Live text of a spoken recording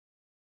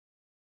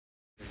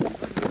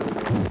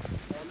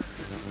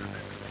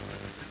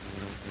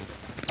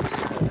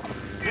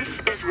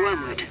is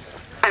Wormwood.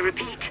 I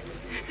repeat,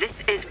 this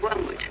is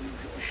Wormwood.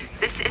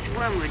 This is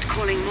Wormwood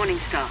calling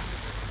Morningstar.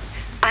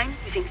 I'm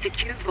using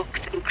Secure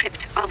Vox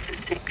Encrypt Alpha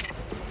 6.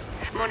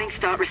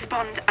 Morningstar,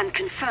 respond and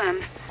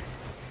confirm.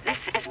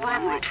 This is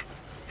Wormwood.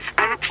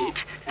 I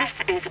repeat,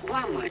 this is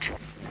Wormwood.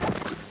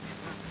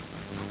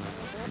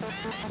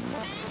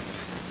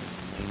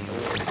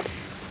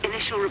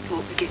 Initial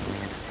report begins.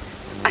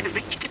 I have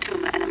reached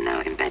Atoma and am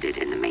now embedded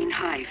in the main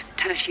hive,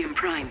 Tertium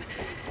Prime.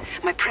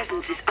 My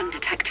presence is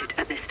undetected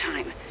at this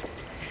time.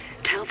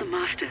 Tell the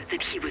Master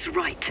that he was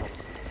right.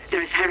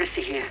 There is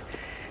heresy here.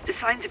 The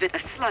signs of it are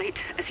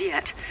slight, as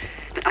yet,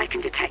 but I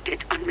can detect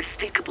its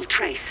unmistakable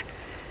trace.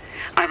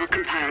 I will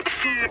compile a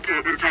full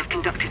report once I've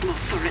conducted more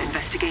thorough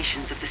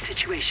investigations of the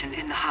situation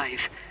in the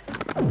hive.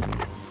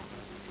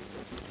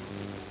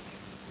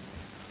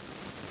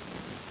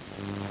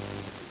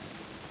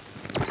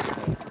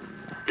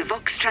 The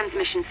Vox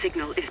transmission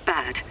signal is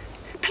bad.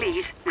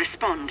 Please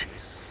respond.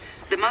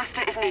 The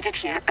Master is needed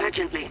here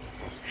urgently.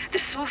 The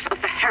source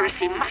of the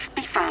heresy must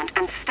be found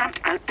and stamped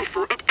out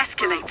before it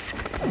escalates.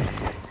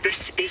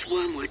 This is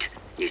Wormwood,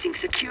 using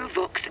Secure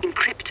Vox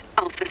Encrypt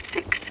Alpha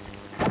 6.